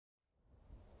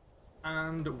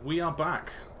And we are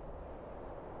back.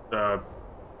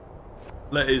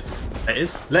 Lettuce.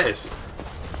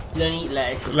 You don't eat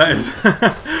lettuce.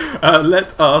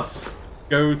 Let us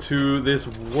go to this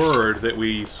word that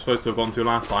we supposed to have gone to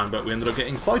last time, but we ended up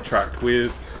getting sidetracked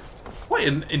with quite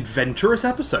an adventurous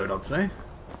episode, I'd say.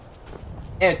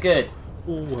 Yeah, good.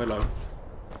 Oh, hello.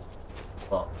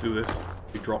 What? Do this.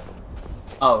 We drop.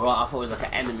 Oh, right, I thought it was like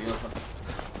an enemy or something.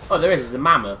 Oh, there is. It's a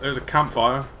mammoth. There's a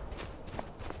campfire.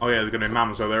 Oh yeah, there's going to be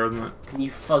mammoths over there, isn't it? Can you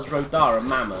fuzz rodar a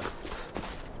mammoth?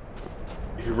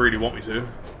 If you really want me to.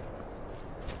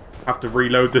 Have to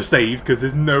reload the save, because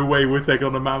there's no way we're taking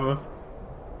on the mammoth.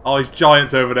 Oh, there's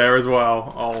giants over there as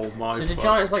well. Oh my So the fuck.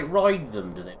 giants, like, ride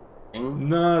them, do they?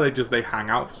 No, they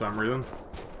hang out for some reason.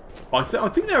 But I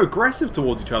think they're aggressive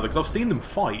towards each other, because I've seen them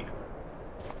fight.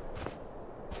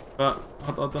 But,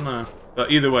 I don't know.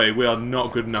 But either way, we are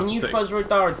not good enough Can to you take... fuzz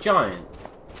rodar a giant?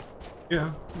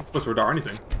 Yeah, plus radar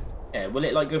anything. Yeah, will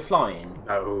it, like, go flying?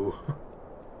 No.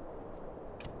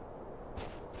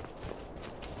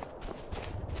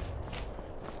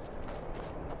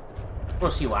 I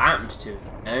want to see what happens to it,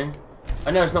 you know?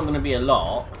 I know it's not going to be a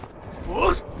lot.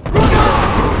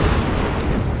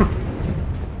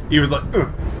 He was like,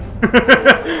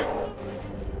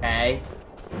 Okay.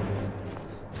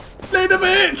 Later,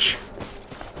 bitch!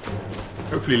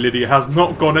 Hopefully Lydia has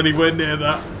not gone anywhere near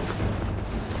that.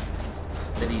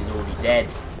 Lydia's already dead.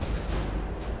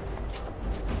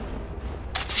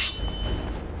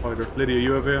 Spider. Lydia,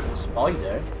 you over here?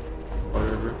 Spider?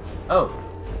 Spider over here. Oh.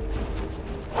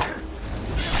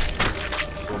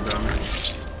 Going down there.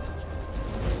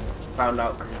 Found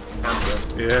out because of the camera.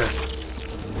 Yeah.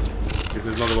 Because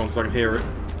there's another one because I can hear it.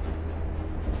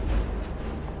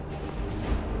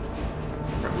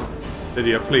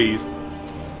 Lydia, please. I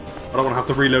don't want to have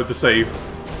to reload the save.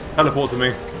 Teleport to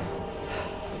me.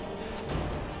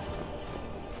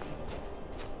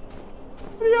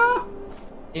 Lydia!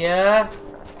 Yeah?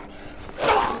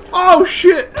 Oh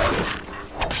shit!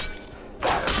 Oh,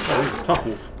 he's a tough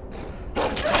wolf.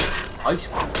 Ice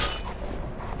cream.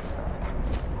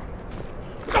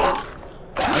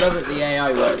 I love that the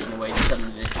AI works in a way that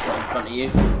suddenly just got in front of you.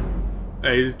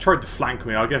 Hey, he tried to flank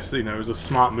me. I guess, you know, it was a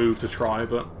smart move to try,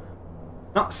 but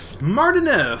not smart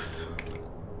enough.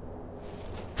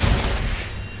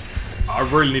 I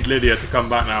really need Lydia to come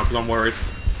back now because I'm worried.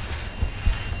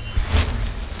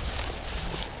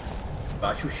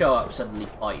 But she'll show up suddenly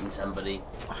fighting somebody.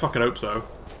 I fucking hope so.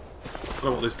 I don't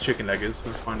know what this chicken leg is.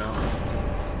 Let's find out.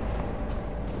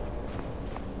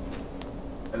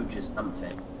 Oh, just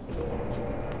something.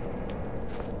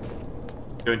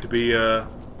 Going to be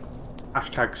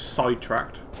hashtag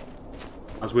sidetracked,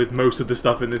 as with most of the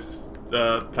stuff in this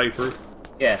playthrough.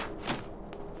 Yeah.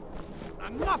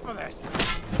 Enough of this!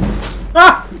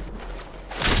 Ah!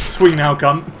 Swing now,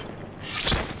 cunt.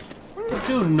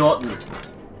 Do not.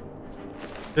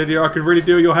 Lydia, I could really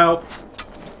do your help. Start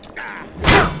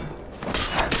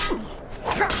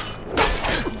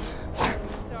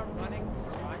running,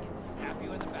 or I can stab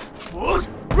you in the back.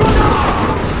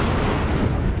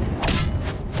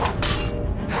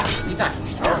 He's actually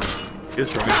strong. He is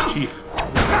strong. He's the chief.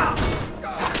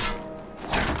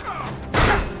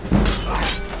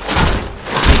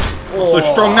 Oh. So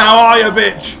strong now, are you,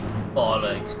 bitch?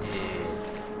 Bollocks, dude.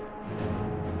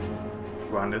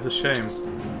 Man, it's a shame.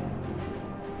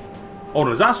 Oh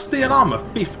no, is that steel armor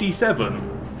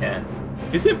 57? Yeah.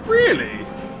 Is it really?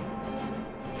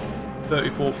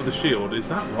 34 for the shield, is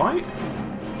that right?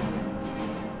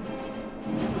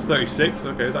 It's 36,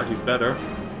 okay, it's actually better.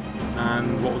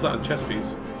 And what was that, a chest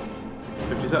piece?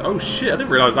 57. Oh shit, I didn't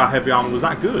realise that heavy armor was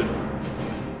that good.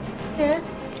 Yeah.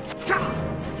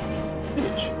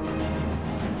 Bitch.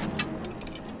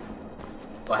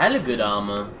 Got hella good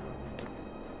armor.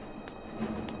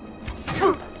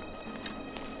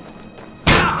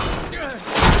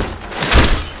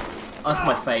 That's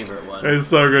my favourite one. It's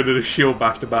so good to shield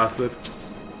bash the bastard.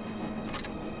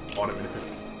 Oh, I don't mean to.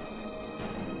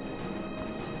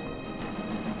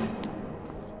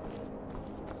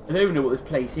 I don't even know what this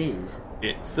place is.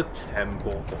 It's a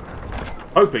temple.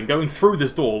 Hoping going through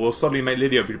this door will suddenly make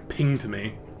Lydia be ping to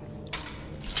me.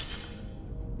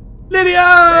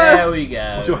 Lydia! There we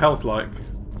go. What's your health like?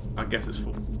 I guess it's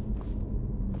full.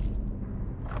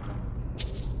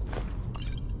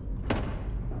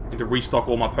 Need to restock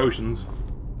all my potions.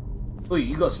 Oh,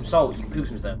 you got some salt. You can cook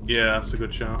some stuff. Yeah, that's a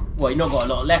good shout. Well, you've not got a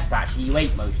lot left, actually. You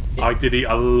ate most of it. I did eat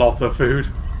a lot of food.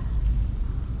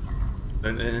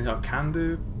 And I can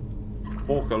do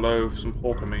pork loaf, some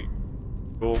pork meat.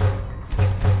 Cool. I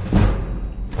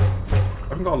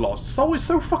haven't got a lot. Salt is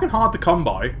so fucking hard to come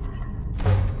by. Is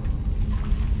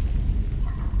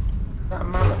that a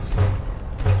mammoth?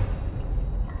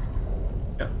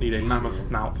 Yep, need a mammoth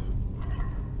snout.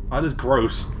 That is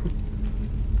gross.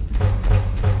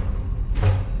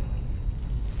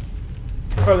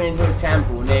 Probably into a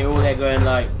temple and they're all there going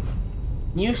like,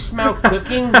 you smell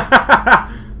cooking? Oh,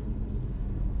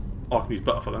 I can use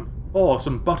butter for them. Oh,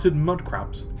 some buttered mud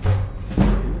crabs. I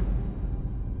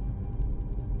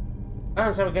don't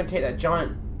know how we're going to take that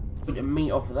giant bit of meat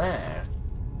off of there.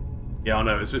 Yeah, I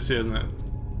know, it's just here, isn't it?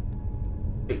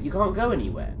 But you can't go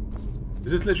anywhere.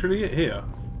 Is this literally it here?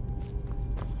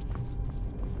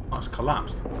 Oh, it's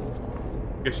collapsed.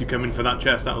 Guess you come in for that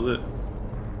chest, that was it.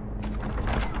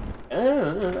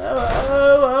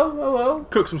 Oh.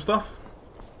 Cook some stuff.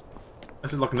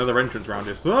 This is like another entrance around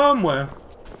here somewhere.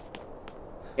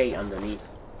 Gate underneath.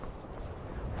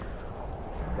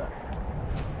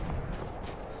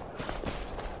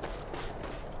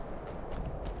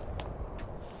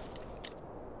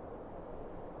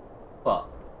 What?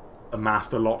 A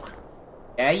master lock.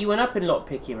 Yeah, you went up in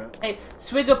lockpicking. Hey,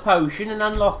 swig a potion and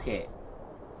unlock it.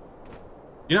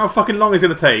 You know how fucking long it's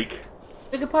gonna take?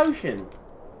 Swig a potion.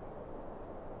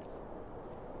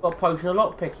 Got a potion of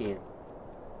lockpicking.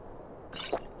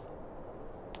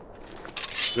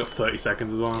 We've got 30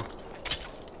 seconds as well.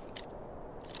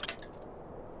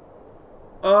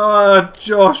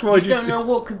 Josh, why'd you... You don't know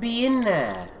what could be in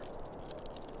there.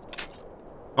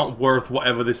 Not worth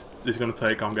whatever this is going to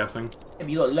take, I'm guessing. Have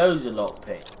you got loads of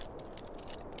lockpick?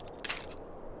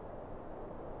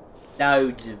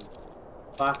 Loads of...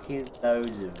 Fucking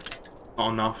loads of...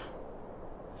 Not enough.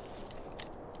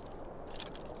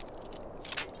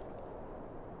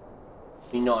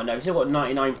 I mean, not enough. You've still got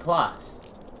 99 plus.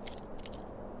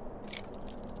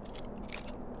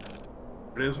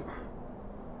 It is.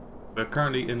 We're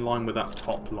currently in line with that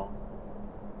top lot.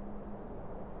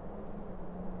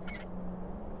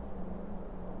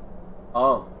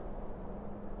 Oh.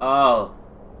 Oh.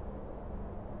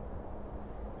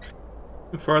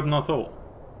 Further than I thought.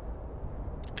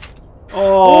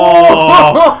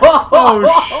 Oh! Oh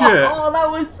shit! Oh,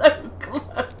 that was so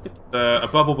close.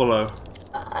 Above or below?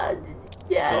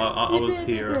 Yeah. So I was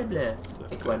here. So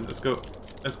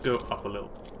let's go up a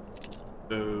little.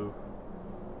 So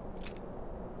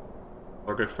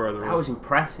or go further. That was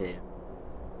impressive.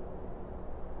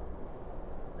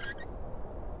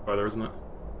 Further, isn't it?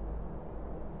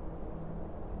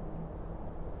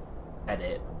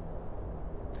 Edit.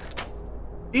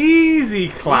 Easy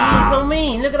clap. That's what I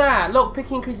mean. Look at that.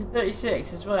 Lockpick increase to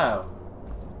 36 as well.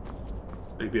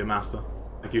 You'd be a master.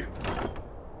 Thank you.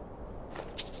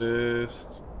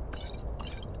 First.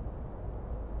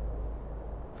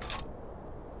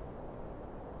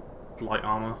 Light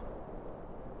armor.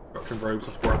 Corruption robes,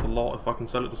 that's worth a lot if I can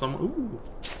sell it to someone. Ooh.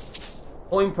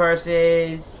 Coin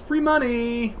purses. Free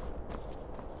money!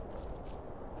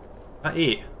 That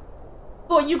it?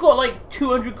 What, you got like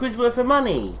 200 quid worth of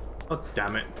money? Oh,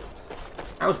 damn it.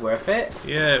 That was worth it.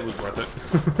 Yeah, it was worth it.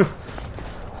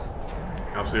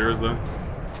 How serious though?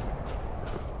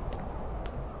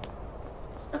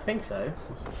 I think so.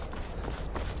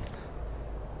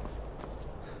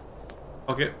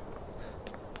 Okay.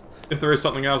 If there is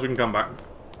something else, we can come back.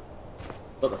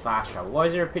 Got the fast travel. Why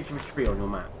is there a picture of a tree on your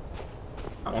map?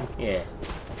 That one? Yeah.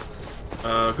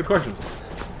 Good question.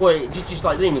 Well, just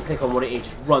like, don't even click on what it is,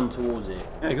 just run towards it.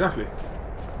 Yeah, exactly.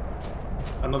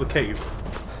 Another cave.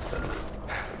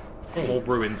 Hey. More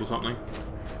ruins or something.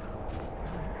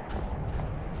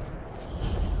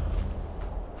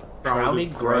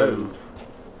 Crowded Grove.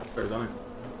 Where is that?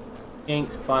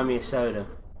 Jinx, buy me a soda.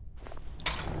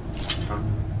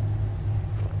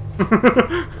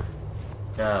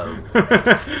 No. Well,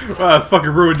 that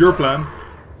fucking ruined your plan.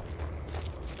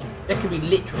 There could be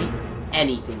literally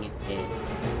anything in here.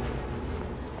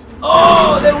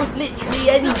 Oh, there was literally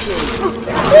anything.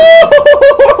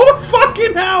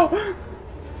 Fucking hell!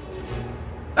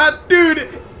 That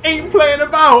dude ain't playing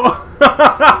about.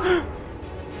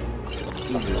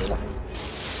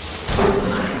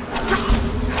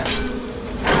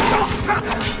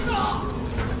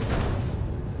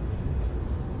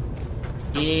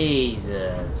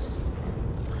 Jesus.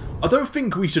 I don't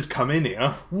think we should come in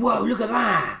here. Whoa, look at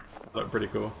that. That looked pretty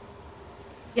cool.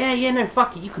 Yeah, no,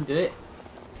 fuck it, you can do it.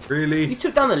 Really? You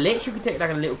took down the lich, you could take like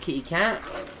a little kitty cat.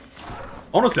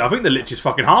 Honestly, I think the lich is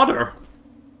fucking harder.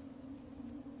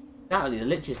 Exactly, the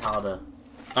lich is harder.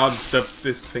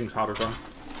 This thing's harder though.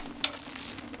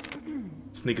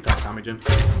 Sneak attack damage in.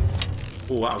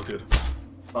 Oh, that was good.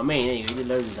 But I mean, you did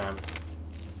loads of damage.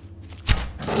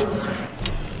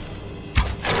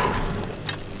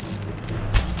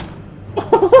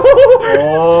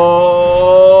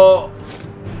 Oh!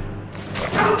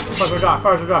 First we drop.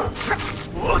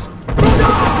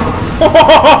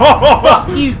 Fuck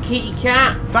you, kitty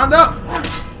cat. Stand up!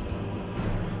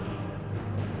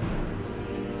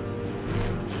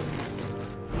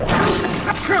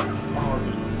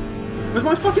 Where's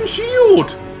my fucking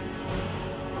shield?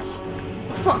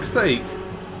 For fuck's sake.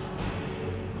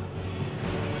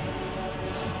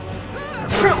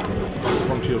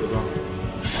 Wrong shield as well.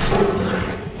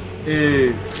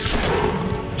 Dude.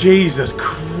 Jesus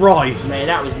Christ! Mate,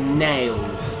 that was nails.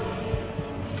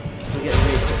 We get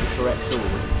the correct sword.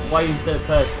 Why are you in third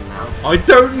person now? I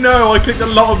don't know, I clicked a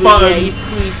lot of Yeah, buttons. you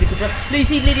squeezed the control. Do you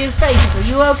see Lydia's face? Are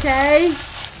you okay?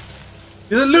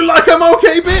 Does it look like I'm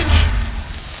okay, bitch?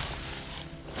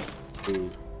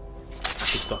 Dude. Put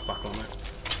stuff back on it.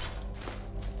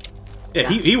 Yeah,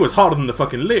 he was harder than the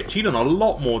fucking Lich. He done a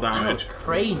lot more That was damage.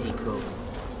 crazy cool.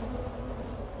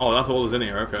 Oh, that's all that's in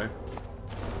here, okay.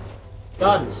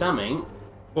 Garden something.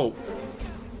 Whoa.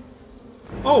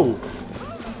 Oh!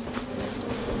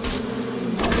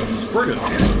 Spriggan.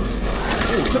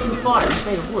 Oh, cooking fire. It's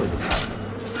made of wood.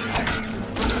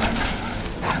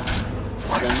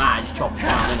 Oh, the match chopped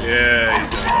down, isn't it? Yeah,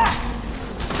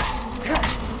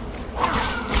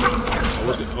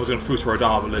 I was going to Fus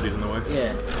Rodar, but Liddy's in the way.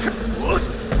 Yeah.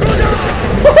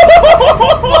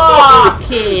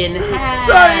 Fucking hell!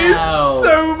 That is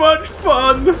so much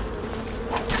fun!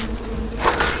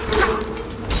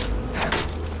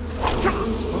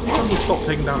 Suddenly stop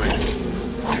taking damage.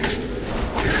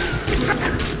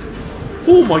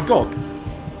 Oh my god!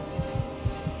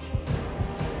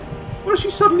 Why does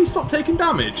she suddenly stop taking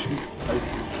damage?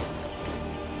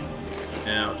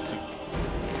 Yeah, I'll just do...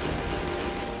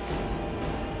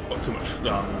 Got too much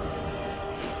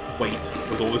weight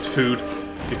with all this food.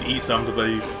 Need to eat some to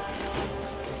be...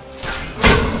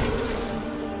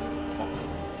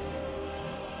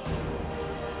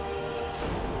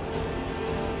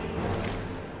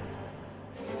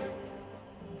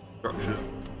 Structure.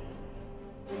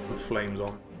 With flames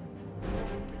on.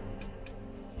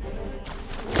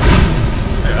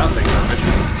 Hey, that takes damage.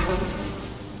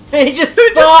 He just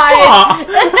fired!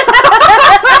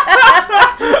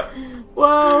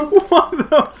 Whoa! What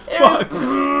the fuck?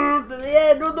 To the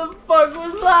end, what the fuck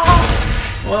was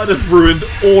that? Well, that just ruined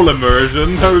all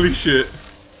immersion. Holy shit.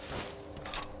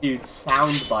 Dude,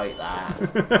 soundbite that.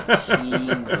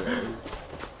 Jesus.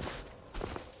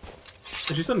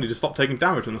 And she suddenly just stopped taking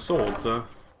damage from the sword, so...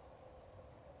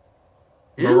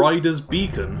 Merida's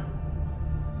Beacon.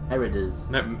 Merida's.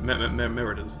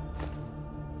 Merida's.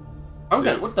 Okay,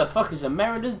 Yeah. what the fuck is a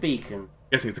Merida's Beacon?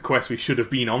 Guessing it's a quest we should have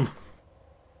been on.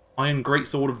 Iron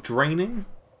Greatsword of Draining?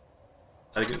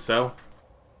 I think it's so.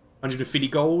 150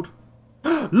 gold.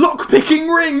 Lockpicking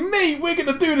ring! Mate, we're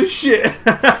gonna do this shit!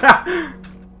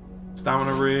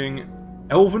 Stamina ring.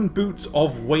 Elven Boots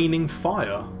of Waning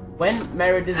Fire. When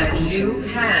Merida's A Beacon... new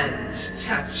hand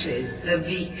touches the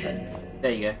beacon.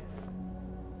 There you go.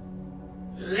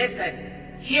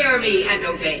 Listen, hear me and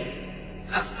obey.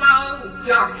 A foul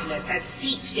darkness has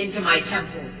seeped into my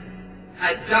temple.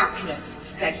 A darkness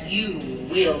that you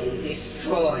will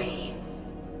destroy.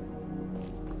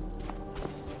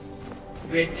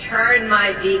 Return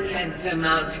my beacon to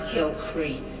Mount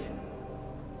Kilcreath.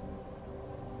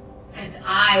 And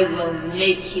I will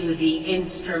make you the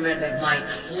instrument of my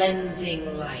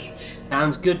cleansing light.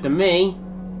 Sounds good to me.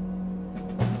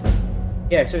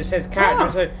 Yeah, so it says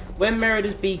character. So when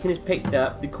Merida's Beacon is picked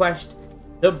up, the quest,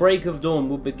 The Break of Dawn,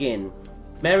 will begin.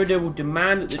 Merida will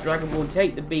demand that the Dragonborn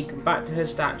take the beacon back to her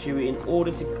statue in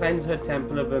order to cleanse her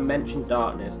temple of her mentioned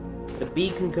darkness. The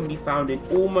beacon can be found in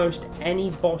almost any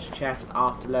boss chest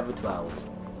after level 12.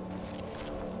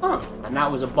 Oh. And that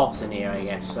was a boss in here, I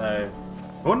guess, so...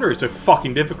 I wonder it's so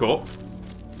fucking difficult.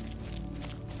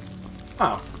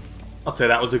 Oh. I'd say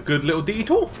that was a good little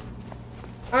detour.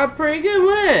 Pretty good,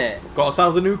 wasn't it? Got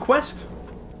ourselves a new quest.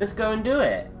 Let's go and do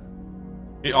it.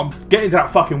 Yeah, I'm getting to that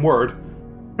fucking word.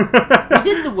 We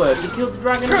did the word. We killed the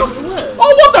dragon and got the word.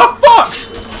 Oh, what the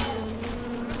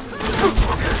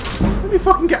fuck! Let me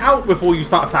fucking get out before you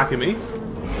start attacking me.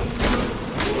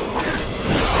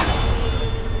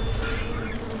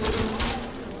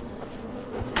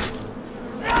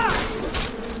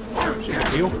 Shit,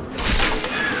 heal.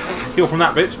 Heal from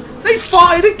that bitch. They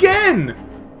fired again!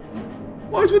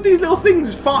 What is with these little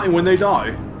things farting when they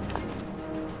die?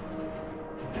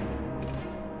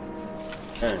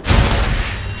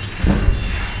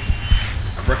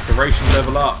 Restoration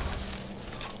level up.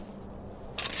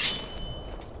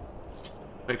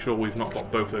 Make sure we've not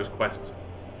got both those quests.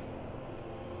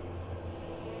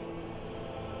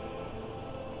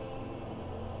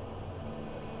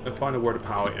 Go find a word of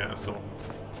power, yeah, so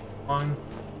fine.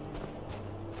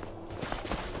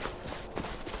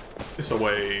 This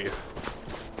away.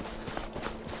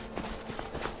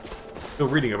 Still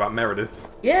reading about Meredith.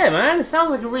 Yeah, man. It sounds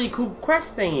like a really cool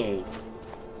quest thingy.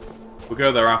 We'll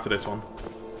go there after this one.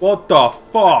 What the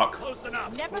fuck? Close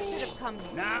enough. Never should have come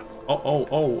here. Nah.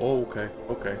 Oh, okay,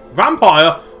 okay.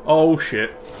 Vampire! Oh,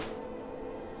 shit.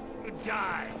 Good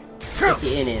guy. Stick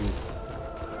it in him.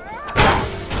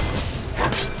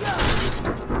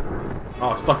 Oh,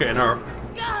 I stuck it in her.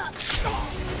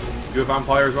 You a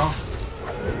vampire as well?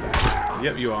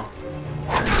 Yep, you are.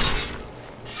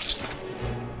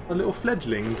 The little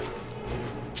fledglings.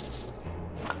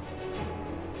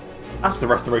 That's the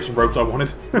restoration robes I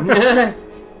wanted.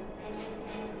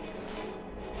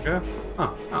 Yeah.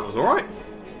 Oh, that was alright.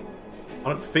 I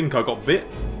don't think I got bit,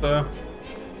 so...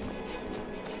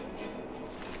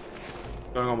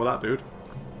 What's going on with that dude?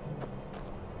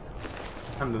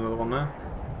 And another one there.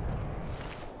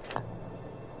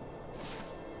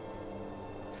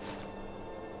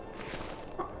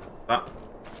 That.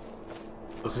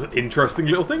 This is an interesting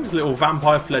little thing. This little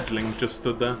vampire fledgling just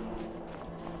stood there.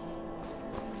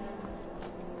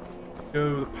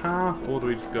 Go the path, or do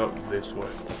we just go up this way?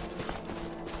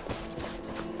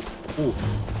 Ooh.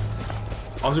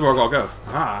 I'll see where I gotta go.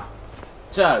 Ah.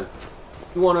 So,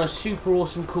 if you want a super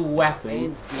awesome cool weapon,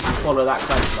 you can follow that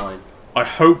quest line. I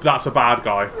hope that's a bad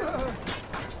guy.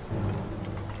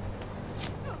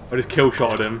 I just kill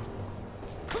shotted him.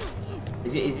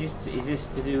 Is this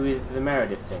to do with the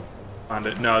Meredith thing?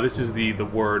 And no, this is the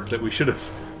word that we should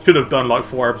have done like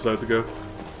 4 episodes ago.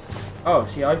 Oh,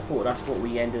 see, I thought that's what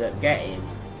we ended up getting.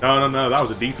 No, that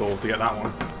was a detour to get that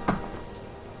one.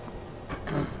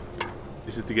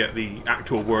 This is to get the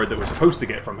actual word that we're supposed to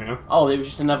get from here. Oh, it was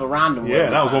just another random word. Yeah,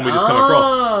 that was one we just come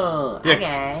across.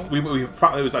 Yeah, okay. we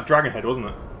found it was that dragon head, wasn't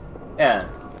it? Yeah.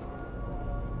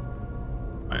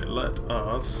 Right, let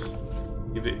us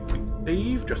give it a quick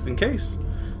save just in case.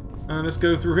 And let's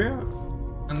go through here.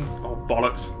 And oh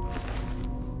bollocks!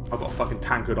 I've got a fucking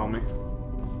tankard on me.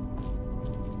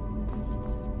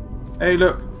 Hey,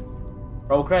 look!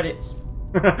 Roll credits.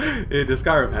 It's a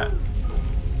Skyrim hat.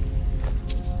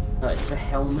 Oh, it's a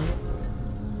helmet.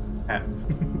 Hat.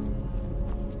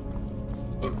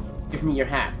 Give me your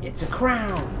hat. It's a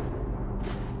crown.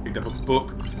 Picked up a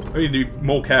book. I need to be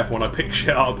more careful when I pick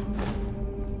shit up.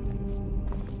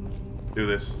 Do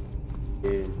this.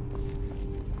 Yeah.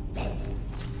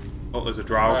 Oh, there's a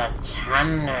drow.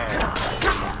 Tanner.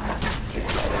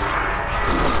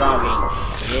 Dog ain't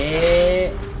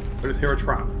shit. I just hear a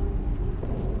trap.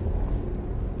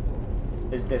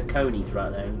 There's conies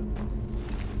right there.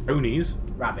 Onies?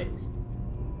 Rabbits.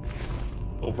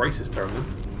 Sort of racist term then.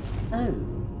 Oh.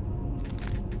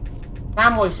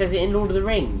 Samwise says it in Lord of the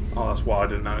Rings. Oh, that's why I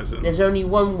didn't notice it. There's only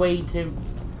one way to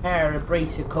prepare a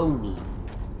brace of conies.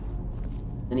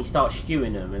 Then he starts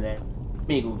stewing them, and then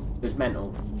Inigo goes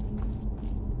mental.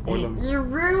 Boil them. It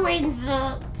ruins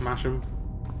it. Mash them.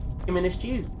 Stick him in a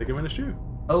stew. Stick them in a stew.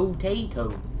 Potato.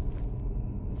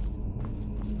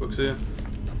 Books here.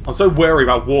 I'm so wary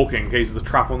about walking in case there's a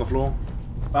trap on the floor.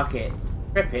 Fuck it.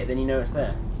 Trip it, then you know it's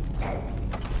there.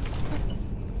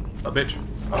 That bitch.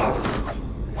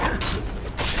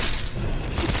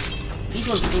 These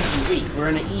ones seem to be weak. We're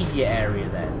in an easier area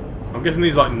then. I'm guessing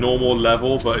these like normal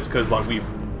level, but it's because like we've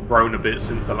grown a bit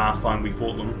since the last time we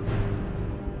fought them.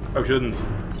 Potions.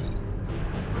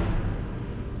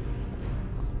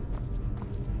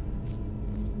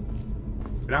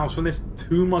 Anything else from this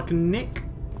tomb I can nick?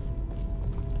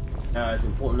 No, it's an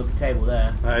important looking table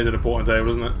there. That is an important table,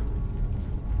 isn't it?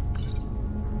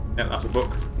 Yeah, that's a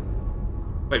book.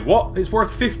 Wait, what? It's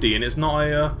worth 50 and it's not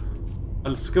a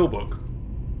skill book.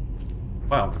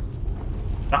 Well,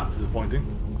 that's disappointing.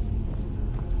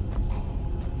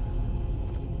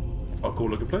 Oh, cool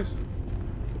looking place.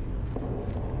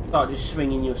 Start just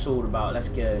swinging your sword about. Let's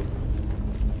go.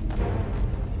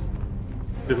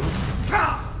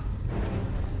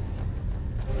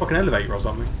 Fucking elevator or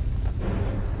something.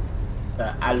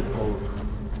 The alcove.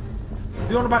 What's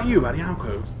going on about you, about the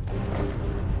alcoves?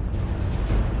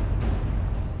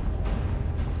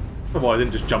 Well, I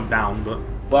didn't just jump down, but...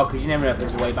 Well, because you never know if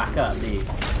there's a way back up, do you?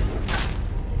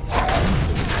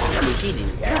 I mean, she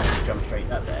didn't care. Just jump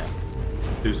straight up there.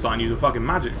 Dude's starting using fucking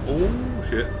magic. Oh,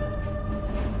 shit.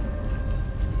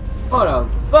 Hold on.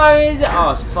 Where is it?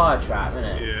 Oh, it's a fire trap, isn't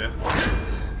it? Yeah.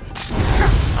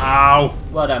 Ow!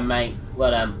 Well done, mate.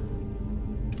 Well done.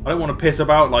 I don't want to piss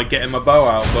about, like, getting my bow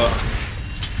out, but...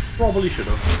 Probably should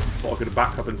have. Thought I could have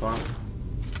backed up in time.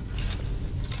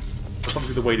 That's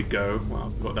obviously the way to go. Well,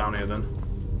 I've got down here then.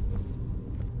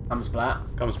 Come splat.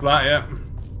 Come splat, yeah.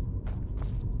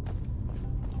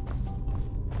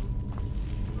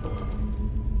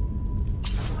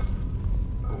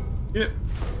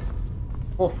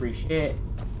 More free shit.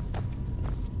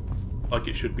 like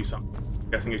it should be something. I'm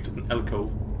guessing it's just an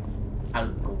alcove.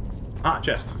 Alcohol. Ah,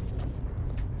 chest.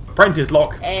 Apprentice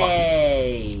lock.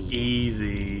 Hey! Fucking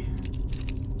easy.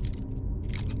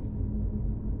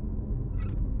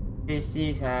 This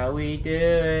is how we do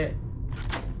it.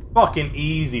 Fucking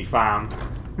easy, fam.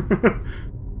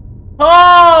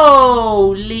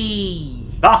 Holy!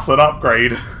 That's an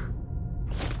upgrade.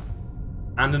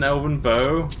 And an elven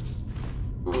bow.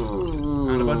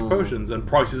 And a bunch of potions. And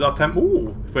prices are 10.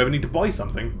 Ooh, if we ever need to buy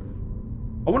something.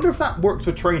 I wonder if that works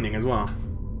for training as well.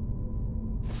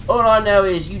 All I know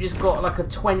is you just got like a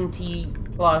 20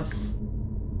 plus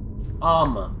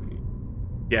armor.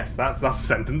 Yes, that's a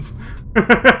sentence.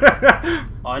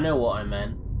 I know what I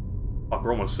meant. Fuck,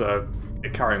 we're almost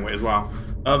carrying weight as well.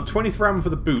 23 ammo for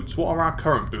the boots. What are our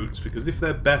current boots? Because if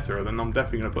they're better, then I'm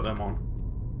definitely going to put them on.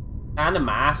 And a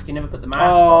mask. You never put the mask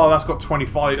Oh, on. that's got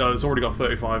 25. It's already got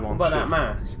 35 on. What about Shit. that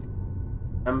mask?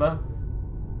 Remember?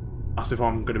 That's if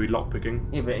I'm going to be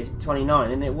lockpicking. Yeah, but it's 29,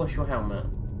 isn't it? What's your helmet?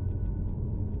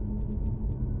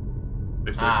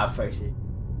 36. Ah, 36.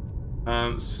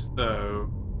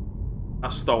 So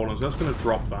that's stolen. So that's going to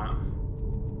drop that.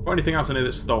 Got anything else in here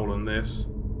that's stolen? This.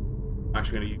 I'm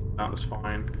actually going to use that. That's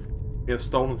fine. Yeah,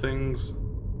 stolen things.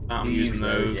 I'm using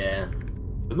those. Yeah.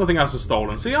 There's nothing else that's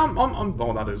stolen. See, I'm.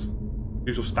 Oh, that is.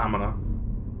 Usual stamina.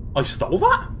 I stole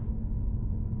that?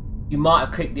 You might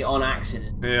have clicked it on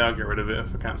accident. Yeah, I'll get rid of it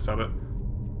if I can't sell it.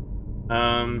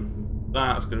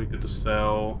 That's going to be good to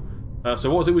sell. So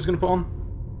what was it we was going to put on?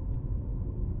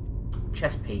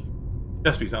 Chest piece.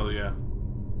 Chest piece, that was it, yeah.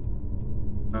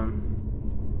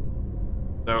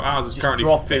 So ours is Just currently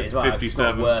drop it as well. 57. It's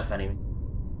not worth anything.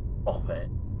 Drop it.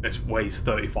 It weighs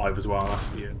 35 as well.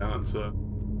 That's a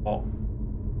lot.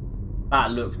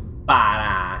 That looks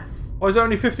badass. Oh, is there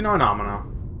only 59 armor now?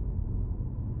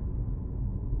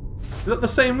 Is that the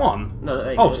same one? No,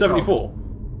 there you Oh, go, 74.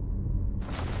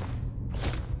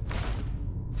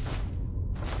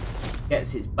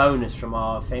 Gets its bonus from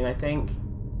our thing, I think.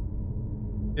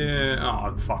 Yeah,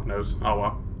 oh, fuck knows. Oh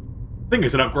well. I think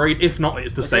it's an upgrade. If not,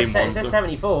 it's the same one. It says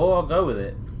 74, I'll go with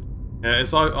it. Yeah,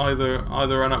 it's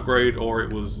either an upgrade or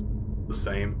it was the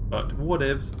same, but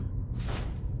whatevs.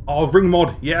 Oh, ring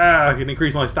mod! Yeah, I can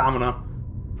increase my stamina,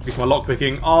 increase my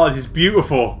lockpicking. Oh, this is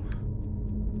beautiful.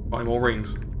 Got any more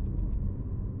rings?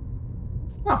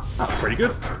 Ah, that's pretty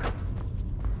good.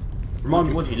 Remind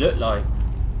me. What do you look like?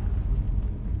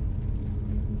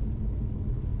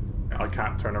 I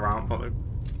can't turn around.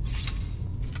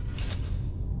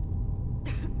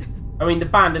 I mean, the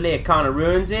bandolier kind of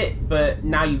ruins it, but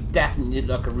now you definitely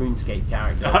look like a RuneScape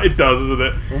character. It does, doesn't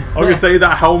it? I'm gonna say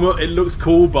that helmet. It looks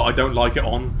cool, but I don't like it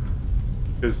on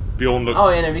because Bjorn looks. Oh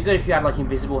yeah, no, it'd be good if you had like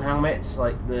invisible helmets,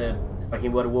 like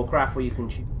in World of Warcraft, where you can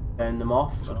turn them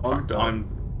off. In fact, I'm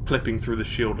clipping through the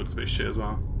shield. Looks a bit shit as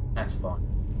well. That's fine.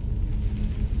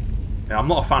 Yeah, I'm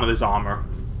not a fan of this armor.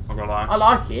 I'm not gonna lie. I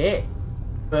like it,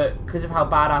 but because of how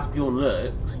badass Bjorn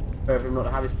looks, you prefer for him not to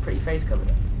have his pretty face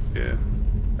covered up. Yeah.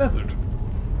 Feathered.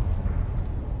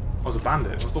 I was a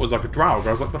bandit. I thought it was like a drow. I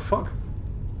was like, the fuck?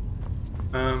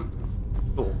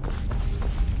 Door.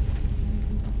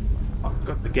 Oh,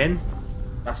 God, again?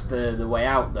 That's the way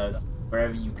out, though.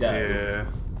 Wherever you go. Yeah.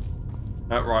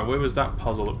 Right, where was that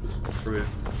puzzle that was through it?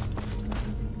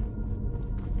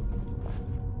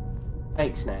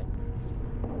 Fake snake.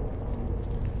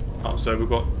 Oh, so we've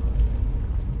got...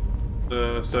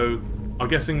 so, I'm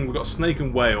guessing we've got snake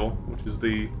and whale, which is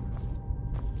the...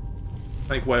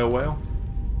 Snake, whale, whale.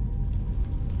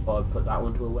 Well, I'd put that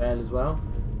one to a whale as well.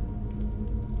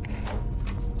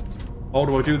 Oh,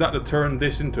 do I do that to turn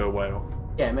this into a whale?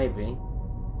 Yeah, maybe.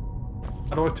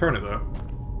 How do I turn it, though?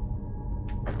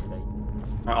 Activate.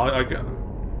 I get...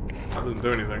 That doesn't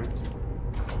do anything.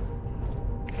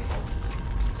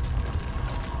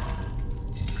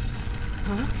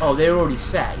 Oh, they're already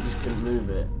set. You just couldn't move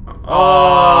it.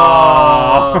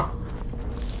 Oh!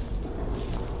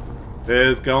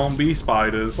 There's gonna be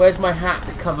spiders. Where's my hat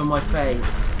to cover my face?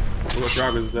 What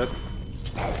dragons said?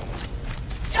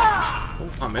 Oh,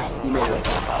 I missed. You missed.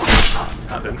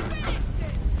 I didn't.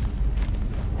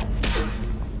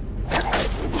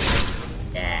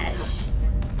 Yes.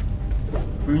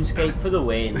 RuneScape for the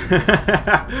win.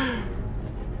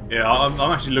 Yeah, I'm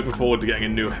actually looking forward to getting a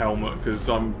new helmet because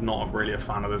I'm not really a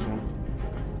fan of this one.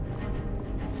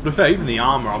 But if even the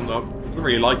armor, I don't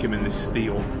really like him in this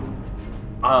steel.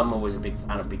 I'm always a big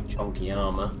fan of big chunky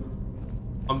armor.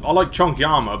 I like chunky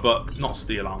armor, but not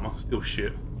steel armor. Steel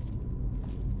shit.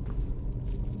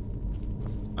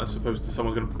 As opposed to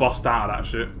someone's gonna bust out of that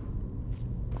shit.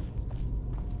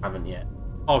 Haven't yet.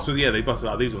 Oh, so yeah, they busted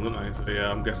out these ones, didn't they? So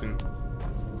yeah, I'm guessing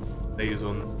these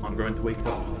ones I'm going to wake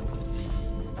up.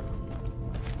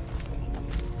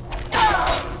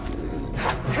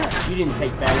 You didn't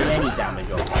take barely any damage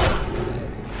off.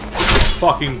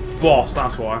 Fucking boss,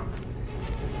 that's why.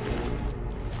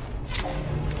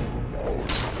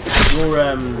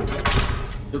 Your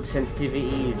look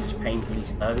sensitivity is just painfully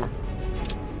slow.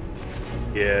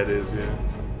 Yeah, it is, yeah.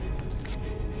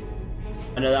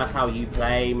 I know that's how you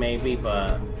play, maybe,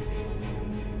 but...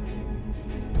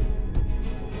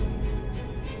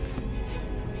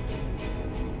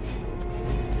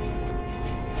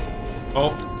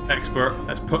 Oh, expert.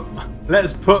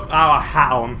 Let's put our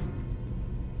hat on.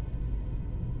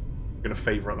 I'm gonna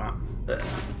favourite that.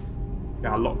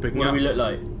 Yeah, lockpicking. What do we look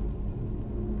like?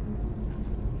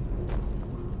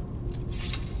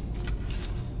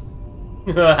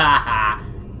 I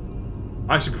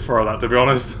actually prefer that, to be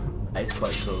honest. That's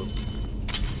quite cool.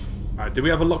 Alright, did we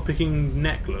have a lockpicking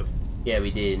necklace? Yeah,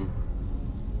 we did.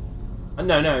 Oh,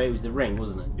 no, it was the ring,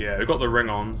 wasn't it? Yeah, we got the ring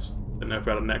on. Just didn't know if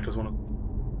we had a necklace on it.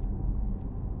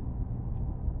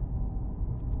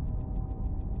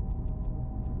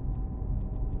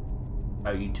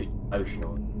 Oh, you took your potion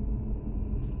on.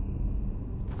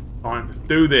 Fine, let's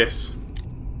do this.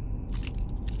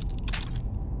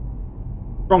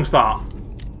 Wrong start.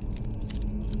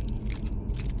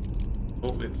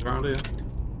 Oh, it's around here.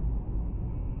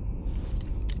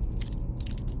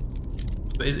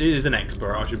 It is an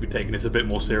expert. I should be taking this a bit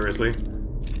more seriously.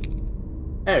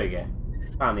 There we go.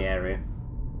 Found the area.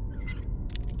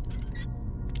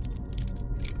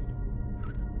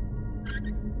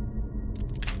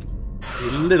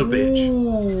 You little bitch.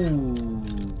 Ooh.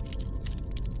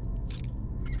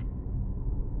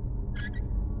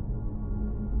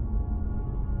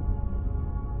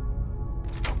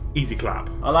 Easy clap.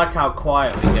 I like how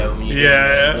quiet we go when you do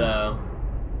Yeah. that.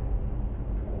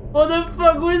 What the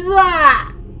fuck was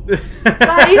that?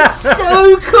 That is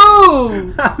so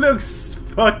cool! That looks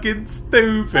fucking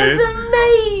stupid. That's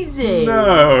amazing!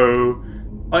 No.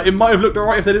 It might have looked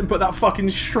alright if they didn't put that fucking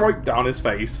stripe down his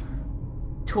face.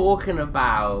 Talking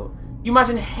about... You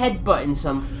imagine headbutting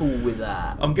some fool with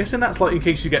that. I'm guessing that's like in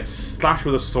case you get slashed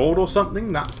with a sword or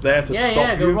something. That's there to stop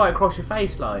Yeah, go you. right across your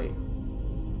face, like.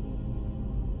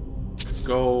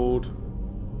 Gold.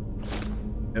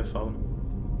 Yes, I'll...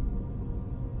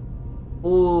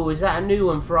 Ooh, is that a new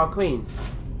one for our queen?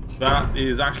 That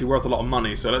is actually worth a lot of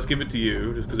money, so let's give it to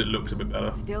you, just because it looks a bit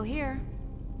better. Still here.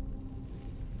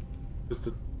 Just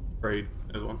to trade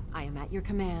as one. I am at your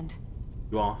command.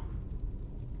 You are.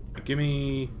 Give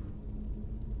me...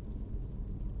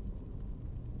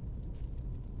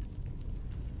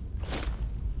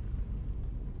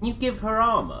 Can you give her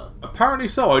armor? Apparently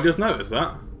so, I just noticed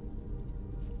that.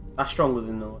 That's stronger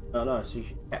than the one. Oh no, so you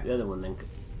should keep the other one then.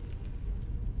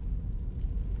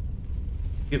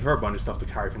 Give her a bunch of stuff to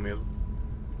carry for me as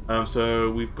well.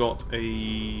 So we've got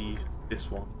this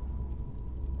one.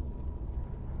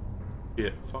 Yeah,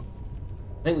 fuck.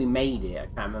 I think we made it, I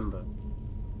can't remember.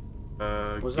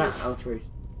 What was that? Altruist.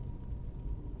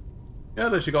 Yeah,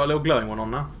 look, she got a little glowing one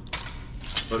on now.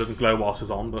 So it doesn't glow whilst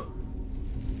it's on, but...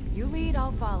 You lead,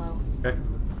 I'll follow. Okay.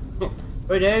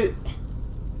 Righto.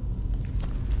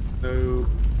 No.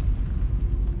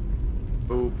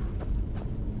 Boop.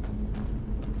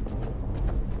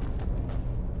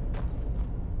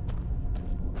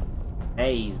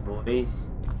 Haze, boys.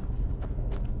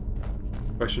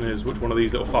 Question is, which one of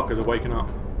these little fuckers are waking up?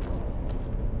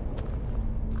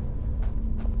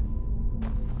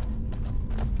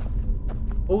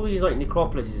 All these like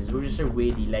necropolises were just so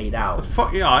weirdly laid out. The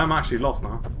fuck, yeah, I am actually lost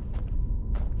now.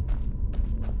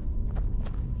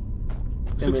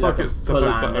 This looks like it's supposed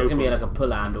to open. There's gonna be like a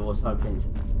pull hand or something.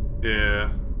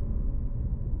 Yeah.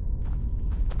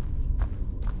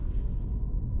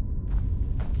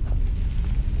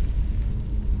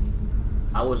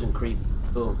 That wasn't creepy.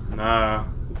 Cool. Nah.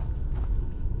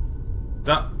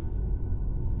 That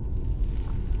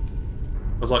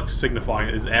was like signifying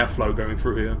there's airflow going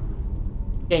through here.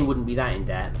 Game wouldn't be that in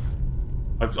depth.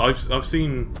 I've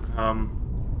seen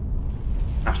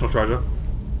National Treasure.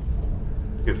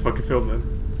 Get the fucking film then.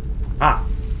 Ah.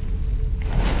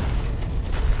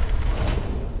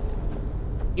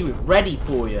 He was ready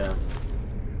for you.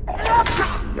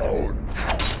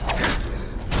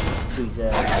 He's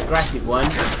an aggressive one.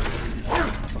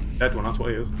 Dead one, that's what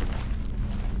he is.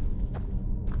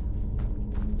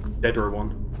 Deader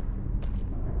one.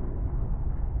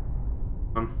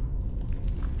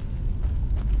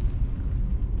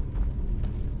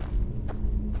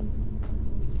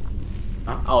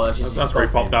 Oh, that's just that's where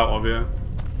he popped out of, yeah.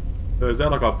 So is there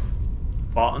like a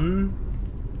button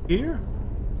here?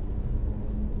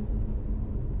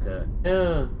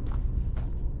 Yeah.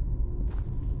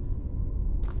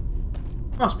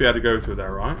 Must be able to go through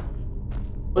there, right?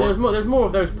 Well, there's more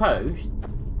of those posts.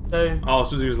 So. Oh,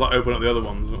 so you just like open up the other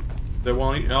ones. There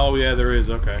one? Oh yeah, there is.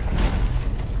 Okay.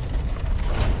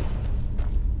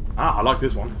 Ah, I like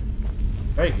this one.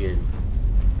 Very good.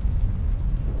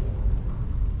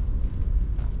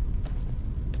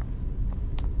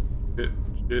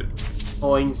 Shit.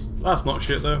 Coins. That's not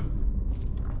shit though.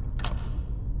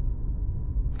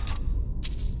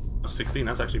 That's 16.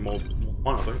 That's actually more than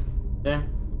one, I think. Yeah.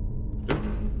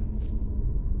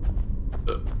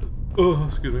 Oh,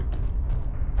 excuse me.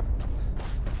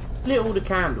 Lit all the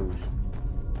candles.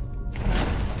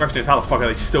 The question is, how the fuck are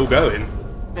they still going?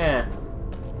 Yeah.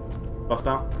 Bust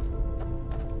out.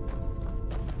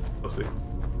 Let's see.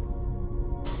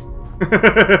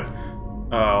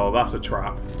 Oh, that's a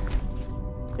trap.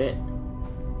 It.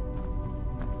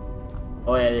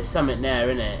 Oh yeah, there's something there,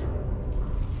 isn't it?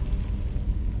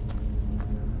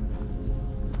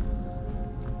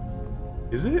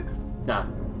 Is it? No.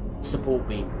 Support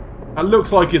beam. That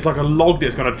looks like it's like a log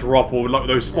that's gonna drop or like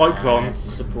those spikes on. It's a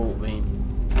support beam.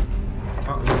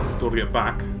 Oh, that's the door to get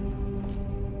back.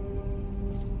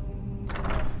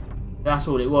 That's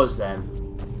all it was then.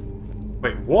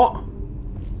 Wait, what?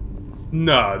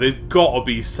 No, there's gotta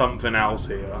be something else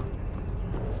here.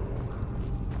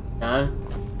 No?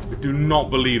 I do not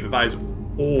believe that that is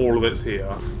all that's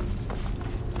here.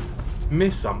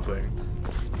 Miss something.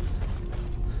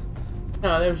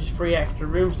 No, there was just 3 extra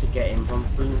rooms to get in from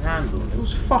the handle.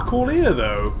 There's fuck all here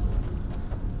though.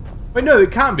 Wait, no,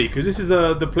 it can't be, because this is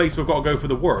the place we've got to go for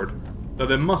the word. So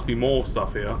there must be more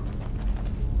stuff here.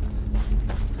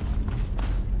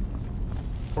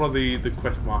 Follow the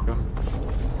quest marker.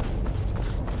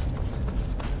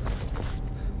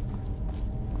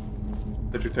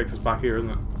 Literally takes us back here, isn't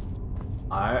it?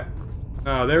 Alright.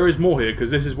 There is more here,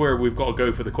 because this is where we've got to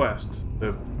go for the quest.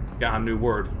 To get a new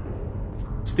word.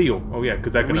 Steal. Oh yeah,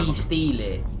 because they're going to... Re-steal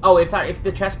it. Oh, if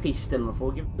the chest piece is still on the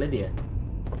floor, give it to Lydia.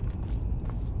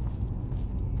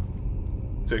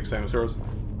 6, same as hers.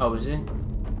 Oh, is it?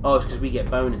 Oh, it's because we get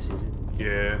bonuses.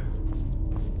 Yeah.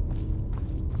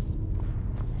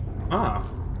 Ah.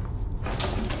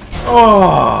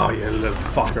 Oh, you little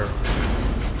fucker.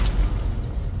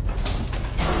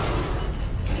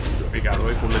 We gotta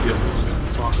wait for Lydia to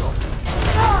fuck off.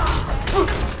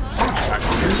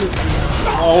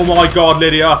 Oh my god,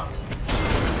 Lydia! Oh,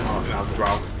 I think that's a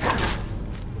drow.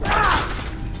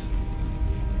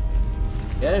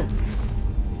 Yeah.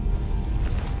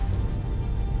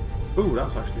 Ooh,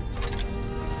 that's actually...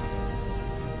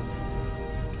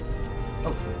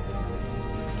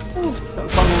 Oh,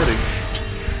 that's fun already.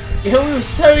 Yeah, we were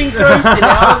so engrossed in it,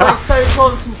 I was like so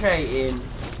concentrating.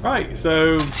 Right,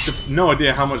 so no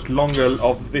idea how much longer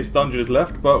of this dungeon is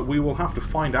left, but we will have to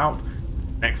find out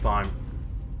next time.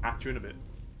 Catch you in a bit.